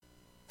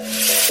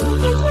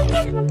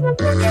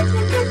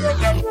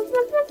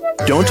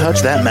Don't touch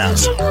that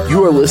mouse.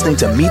 You are listening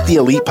to Meet the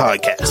Elite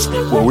Podcast,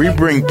 where we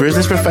bring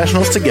business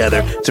professionals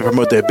together to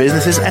promote their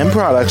businesses and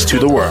products to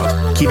the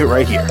world. Keep it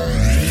right here.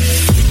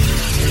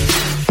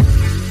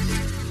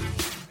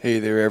 Hey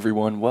there,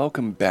 everyone.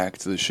 Welcome back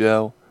to the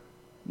show.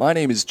 My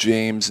name is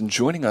James, and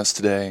joining us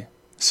today,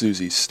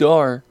 Susie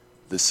Star,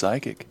 the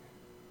psychic.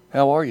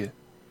 How are you?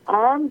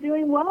 I'm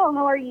doing well.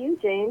 How are you,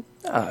 James?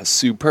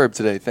 Superb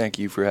today. Thank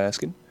you for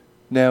asking.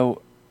 Now,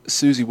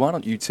 Susie, why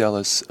don't you tell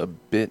us a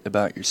bit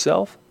about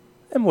yourself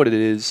and what it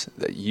is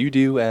that you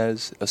do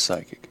as a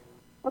psychic?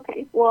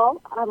 Okay.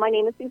 Well, my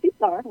name is Susie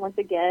Star. Once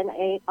again,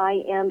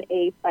 I am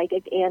a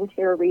psychic and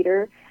tarot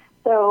reader.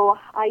 So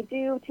I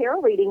do tarot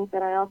readings,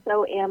 and I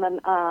also am a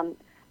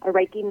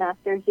Reiki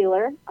master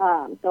healer.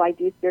 So I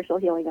do spiritual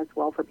healing as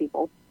well for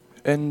people.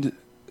 And,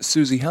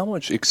 Susie, how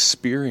much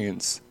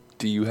experience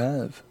do you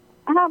have?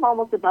 I have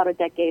almost about a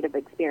decade of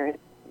experience.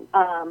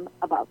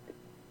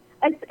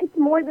 It's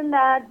more than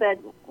that, but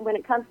when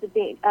it comes to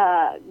being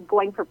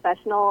going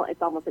professional,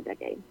 it's almost a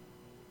decade.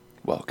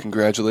 Well,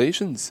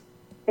 congratulations.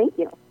 Thank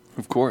you.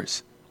 Of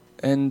course.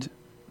 And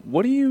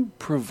what do you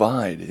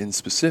provide in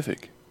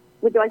specific?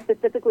 What do I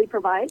specifically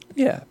provide?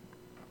 Yeah.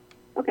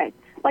 Okay.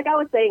 Like I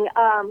was saying,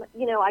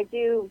 I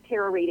do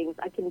tarot readings.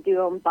 I can do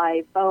them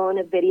by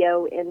phone,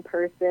 video, in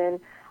person.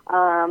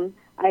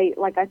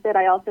 Like I said,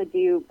 I also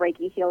do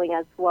Reiki healing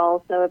as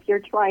well. So if you're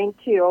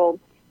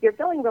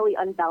feeling really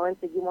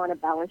unbalanced and you want to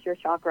balance your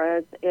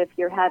chakras, if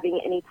you're having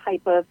any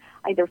type of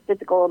either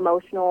physical,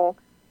 emotional,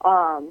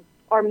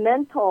 or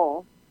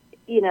mental,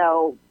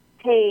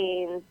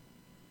 pains,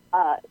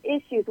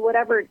 issues,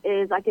 whatever it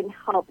is, I can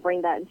help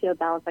bring that into a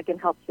balance. I can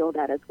help heal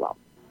that as well.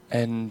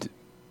 And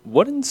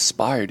what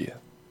inspired you?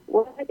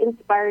 What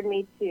inspired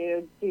me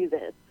to do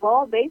this?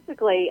 Well,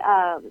 basically,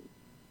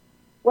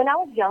 when I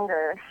was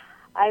younger,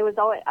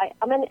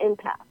 I'm an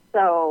empath.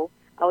 So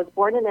I was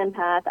born an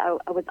empath.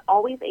 I was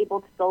always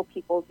able to feel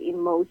people's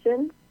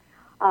emotions,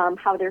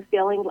 how they're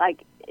feeling,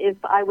 like if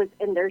I was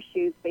in their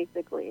shoes,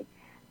 basically.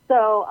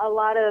 So a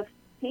lot of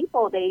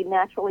people, they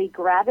naturally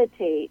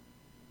gravitate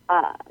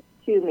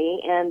to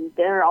me, and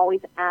they're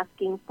always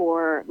asking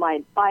for my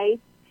advice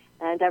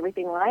and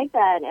everything like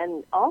that.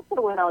 And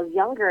also when I was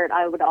younger,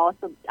 I would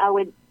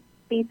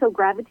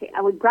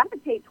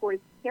gravitate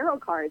towards tarot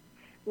cards.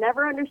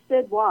 Never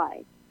understood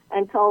why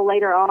until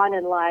later on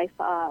in life,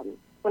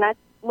 when I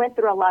went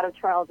through a lot of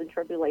trials and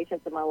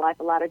tribulations in my life,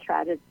 a lot of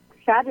tragedy.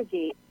 I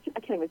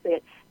can't even say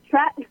it.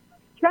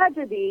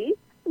 Tragedy.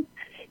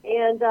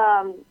 And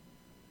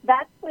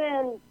that's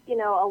when,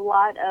 a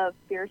lot of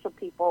spiritual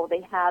people,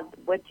 they have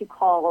what you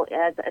call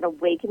as an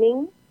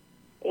awakening.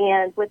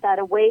 And with that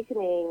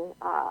awakening,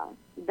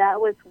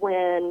 that was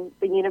when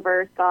the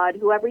universe, God,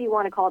 whoever you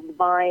want to call it,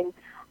 divine,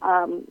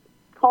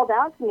 called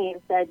out to me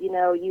and said, you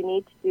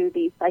need to do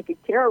these psychic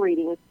tarot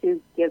readings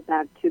to give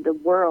back to the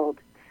world.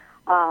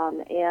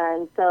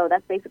 And so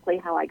that's basically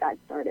how I got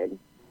started.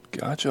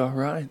 Gotcha, all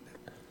right.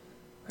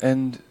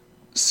 And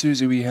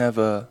Susie, we have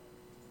a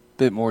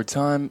bit more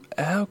time.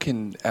 How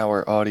can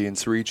our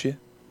audience reach you?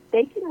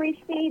 They can reach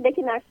me. They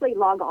can actually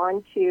log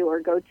on to or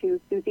go to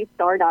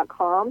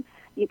susiestar.com.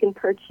 You can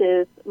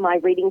purchase my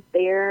readings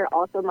there,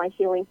 also my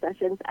healing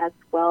sessions, as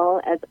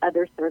well as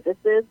other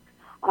services.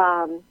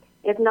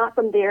 If not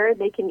from there,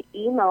 they can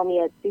email me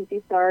at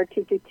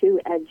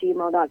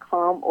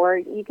susiestar222@gmail.com, or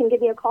you can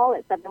give me a call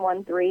at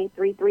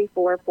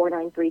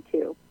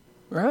 713-334-4932. All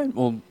right.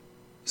 Well,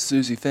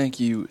 Susie, thank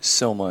you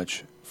so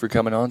much for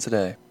coming on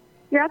today.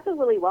 You're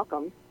absolutely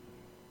welcome.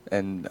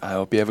 And I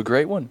hope you have a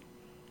great one.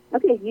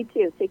 Okay, you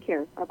too. Take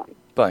care. Bye-bye.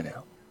 Bye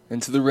now.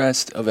 And to the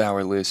rest of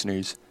our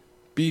listeners,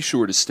 be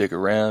sure to stick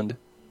around.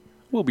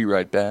 We'll be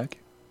right back.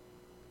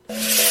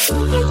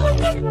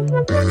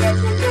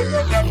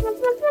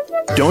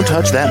 Don't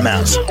touch that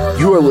mouse.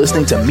 You are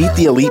listening to Meet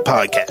the Elite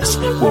Podcast,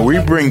 where we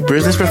bring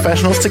business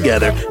professionals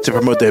together to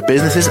promote their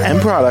businesses and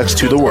products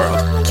to the world.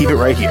 Keep it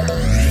right here.